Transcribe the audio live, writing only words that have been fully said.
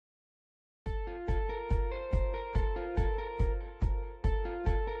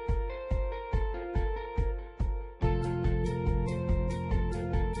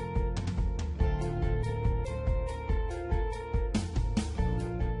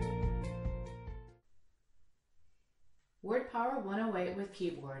WordPower 108 with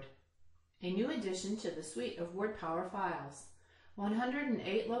Keyboard, a new addition to the suite of WordPower files.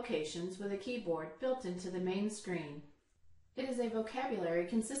 108 locations with a keyboard built into the main screen. It is a vocabulary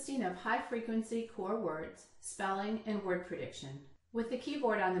consisting of high-frequency core words, spelling, and word prediction. With the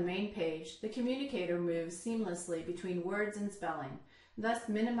keyboard on the main page, the communicator moves seamlessly between words and spelling, thus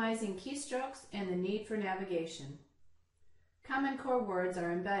minimizing keystrokes and the need for navigation. Common core words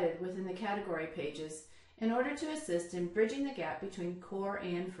are embedded within the category pages in order to assist in bridging the gap between core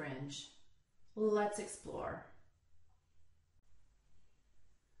and fringe. Let's explore.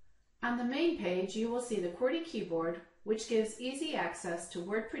 On the main page, you will see the QWERTY keyboard, which gives easy access to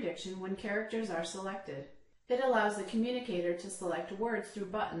word prediction when characters are selected. It allows the communicator to select words through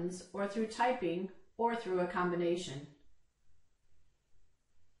buttons or through typing or through a combination.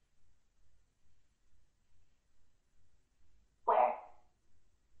 Where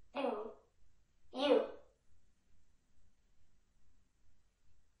do you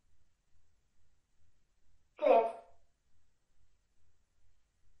live?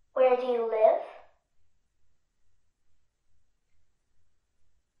 Where do you live?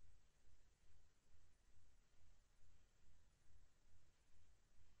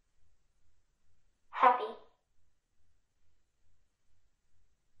 Happy.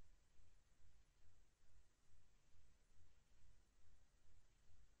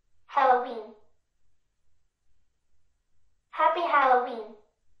 Halloween. Happy Halloween.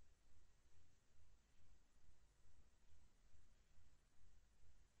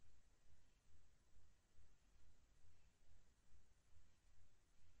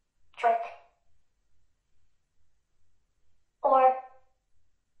 Trick. Or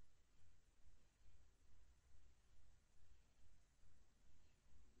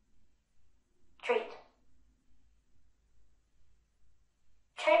treat.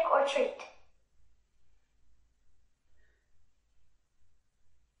 Trick or treat.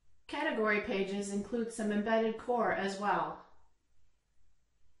 Category pages include some embedded core as well.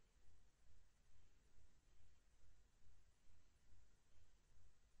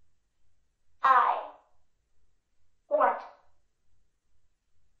 I want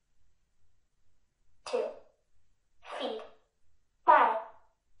to feed my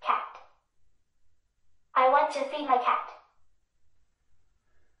cat. I want to feed my cat.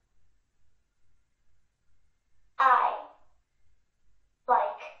 I like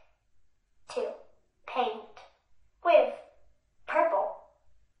to paint with purple.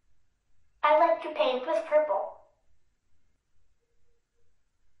 I like to paint with purple.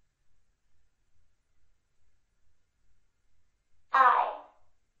 I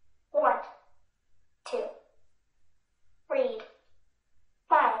want to read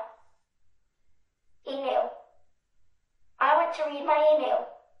my email. I want to read my email.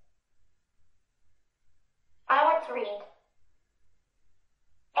 I want to read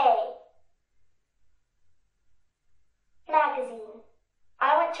a magazine.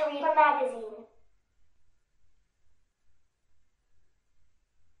 I want to read a magazine.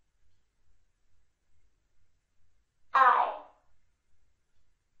 I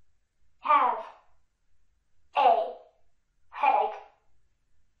have a headache.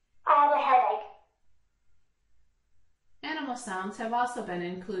 I have a headache. Animal sounds have also been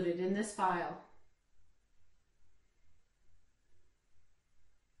included in this file.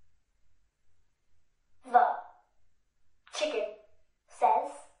 The chicken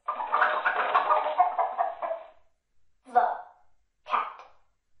says. The cat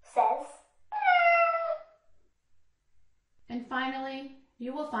says. And finally,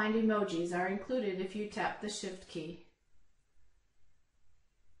 you will find emojis are included if you tap the Shift key.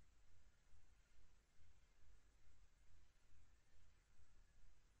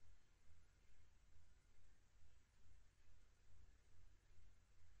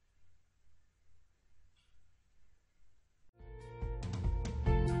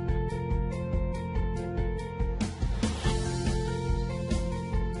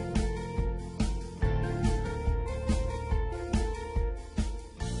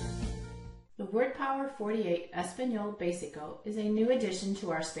 The WordPower 48 Español Basico is a new addition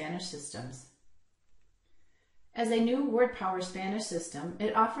to our Spanish systems. As a new WordPower Spanish system,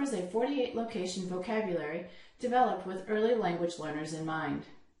 it offers a 48-location vocabulary developed with early language learners in mind.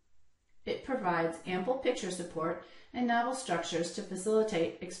 It provides ample picture support and novel structures to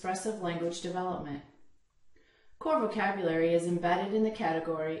facilitate expressive language development. Core vocabulary is embedded in the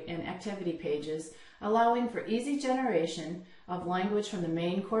category and activity pages, allowing for easy generation of language from the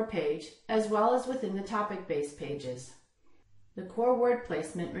main core page, as well as within the topic-based pages. The core word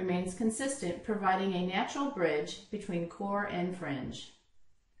placement remains consistent, providing a natural bridge between core and fringe.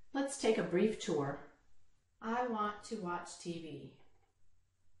 Let's take a brief tour. I want to watch TV.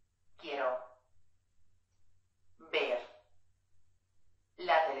 Quiero ver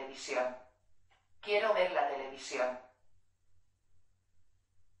la televisión. Quiero ver la televisión.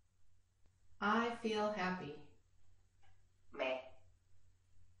 I feel happy. Me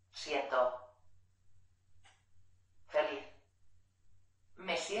siento feliz.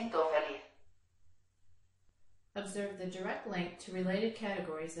 Me siento feliz. Observe the direct link to related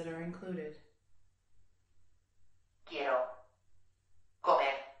categories that are included. Quiero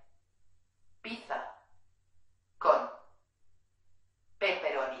comer pizza con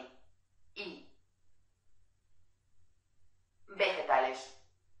pepperoni y vegetales.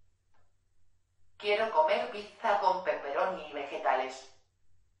 Quiero comer pizza con pepperoni y vegetales.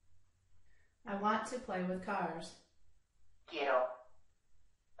 I want to play with cars. Quiero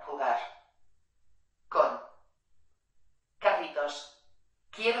jugar con carritos.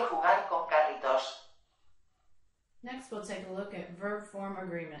 Quiero jugar con carritos. Next, we'll take a look at verb form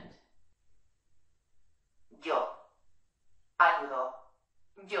agreement. Yo ayudo.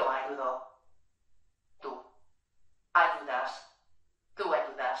 Yo ayudo. Tú ayudas. Tú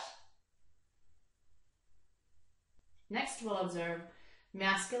ayudas. Next, we'll observe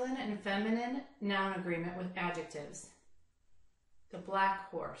masculine and feminine noun agreement with adjectives. The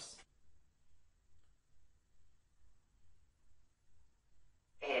black horse.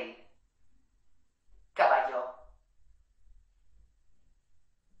 El caballo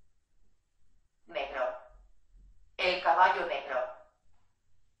negro. El caballo negro.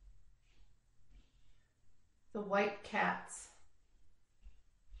 The white cats.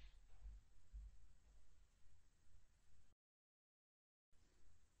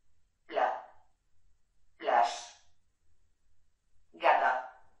 Las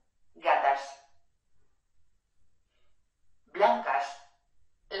gatas blancas.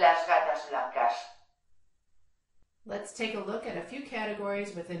 Las gatas blancas. Let's take a look at a few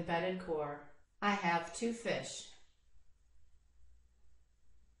categories with embedded core. I have 2 fish.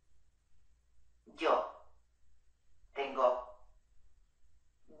 Yo tengo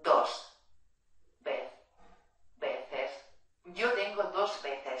 2 veces. Yo tengo 2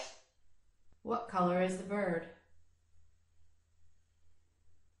 veces. What color is the bird?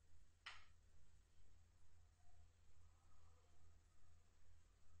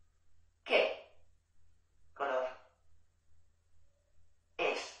 ¿Qué color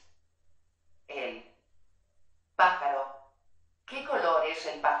es el pájaro? ¿Qué color es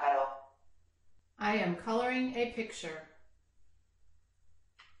el pájaro? I am coloring a picture.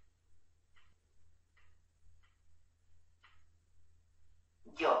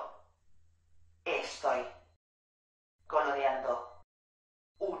 Yo estoy coloreando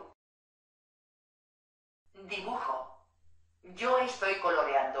un dibujo. Yo estoy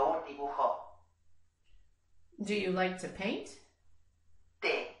coloreando un dibujo. Do you like to paint?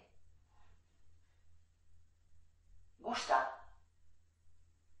 ¿Te gusta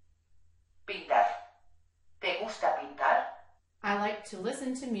pintar? ¿Te gusta pintar? I like to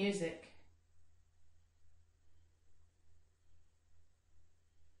listen to music.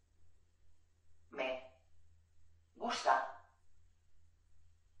 Me gusta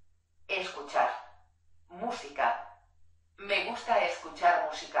escuchar música. Me gusta escuchar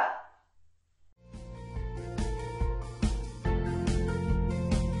música.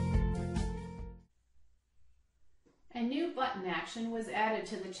 A new button action was added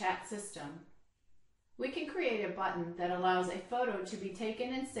to the chat system. We can create a button that allows a photo to be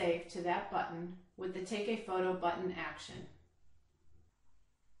taken and saved to that button with the Take a Photo button action.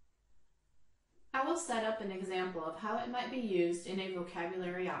 I will set up an example of how it might be used in a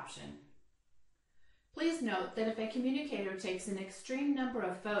vocabulary option. Please note that if a communicator takes an extreme number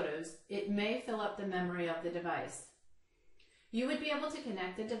of photos, it may fill up the memory of the device. You would be able to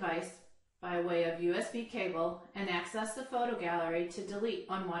connect the device by way of USB cable and access the photo gallery to delete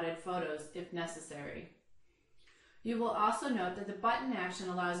unwanted photos if necessary. You will also note that the button action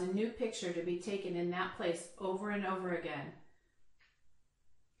allows a new picture to be taken in that place over and over again.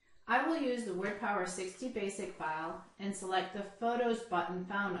 I will use the WordPower 60 basic file and select the Photos button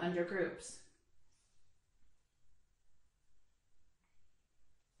found under Groups.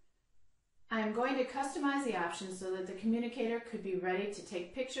 I am going to customize the options so that the communicator could be ready to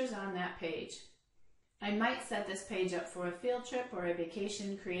take pictures on that page. I might set this page up for a field trip or a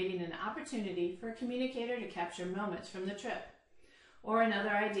vacation, creating an opportunity for a communicator to capture moments from the trip. Or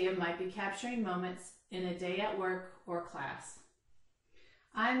another idea might be capturing moments in a day at work or class.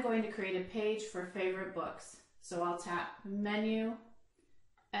 I'm going to create a page for favorite books. So I'll tap Menu,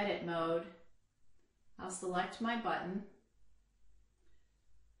 Edit Mode. I'll select my button,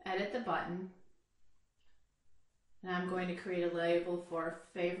 edit the button, And I'm going to create a label for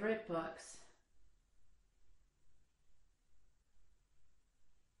favorite books.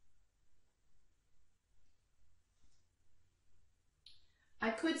 I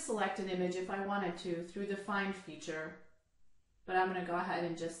could select an image if I wanted to through the Find feature, but I'm going to go ahead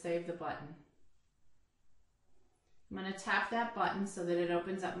and just save the button. I'm going to tap that button so that it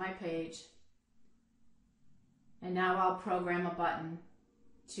opens up my page. And now I'll program a button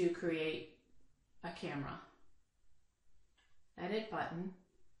to create a camera. Edit button.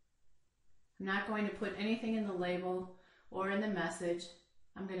 I'm not going to put anything in the label or in the message.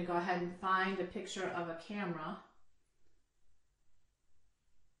 I'm going to go ahead and find a picture of a camera.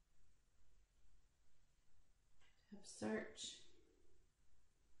 Search.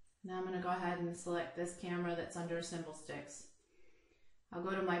 Now I'm going to go ahead and select this camera that's under symbol sticks. I'll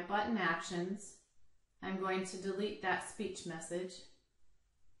go to my button actions. I'm going to delete that speech message.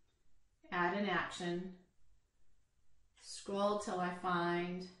 Add an action. Scroll till I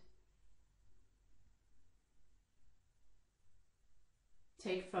find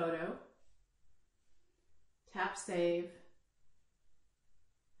take photo. Tap save.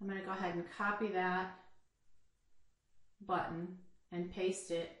 I'm going to go ahead and copy that button and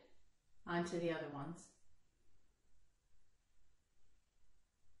paste it onto the other ones.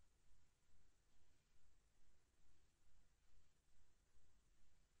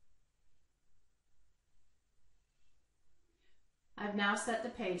 I've now set the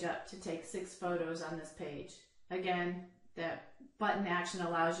page up to take 6 photos on this page. Again, that button action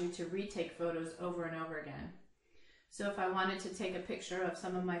allows you to retake photos over and over again. So if I wanted to take a picture of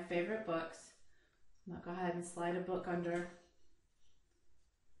some of my favorite books, I'll go ahead and slide a book under.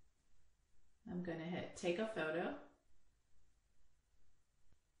 I'm going to hit take a photo.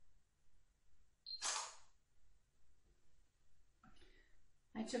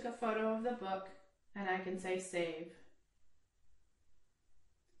 I took a photo of the book and I can say save.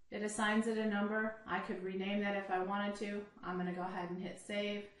 It assigns it a number. I could rename that if I wanted to. I'm going to go ahead and hit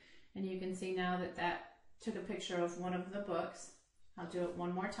save, and you can see now that that took a picture of one of the books. I'll do it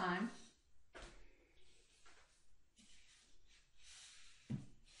one more time.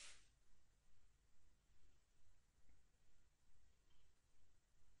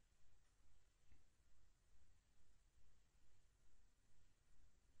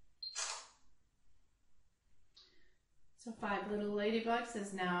 So 5 Little Ladybugs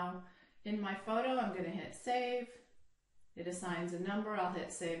is now in my photo. I'm going to hit save. It assigns a number. I'll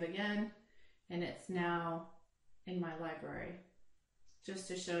hit save again, and it's now in my library. Just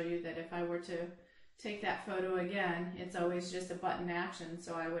to show you that if I were to take that photo again, it's always just a button action,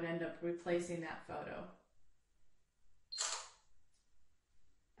 so I would end up replacing that photo.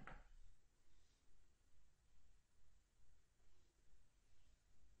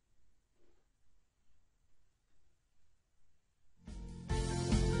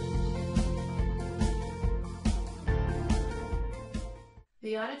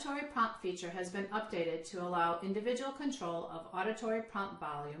 The auditory prompt feature has been updated to allow individual control of auditory prompt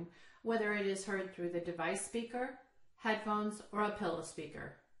volume, whether it is heard through the device speaker, headphones, or a pillow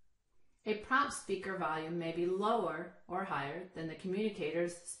speaker. A prompt speaker volume may be lower or higher than the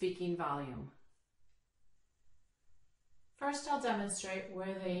communicator's speaking volume. First, I'll demonstrate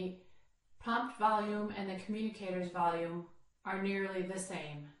where the prompt volume and the communicator's volume are nearly the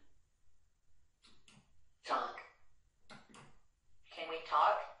same. Talk. Can we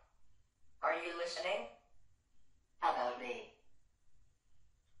talk? Are you listening? About me.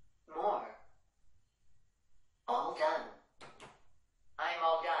 More. All done. I'm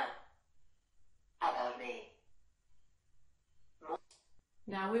all done. About me. More.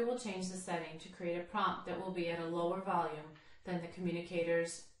 Now we will change the setting to create a prompt that will be at a lower volume than the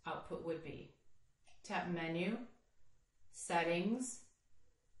communicator's output would be. Tap Menu, Settings,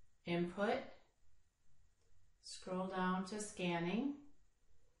 Input, scroll down to Scanning.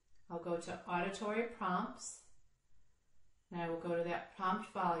 I'll go to Auditory Prompts, and I will go to that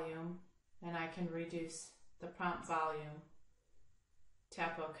prompt volume, and I can reduce the prompt volume.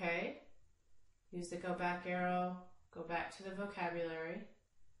 Tap OK, use the go back arrow, go back to the vocabulary,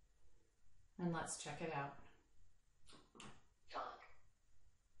 and let's check it out. Talk.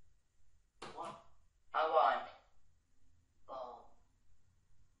 What? I want. Ball.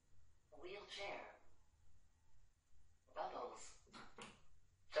 Wheelchair. Bubbles.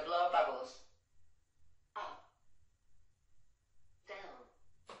 To blow bubbles. Up.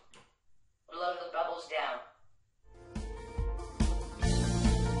 Down. Blow the bubbles down.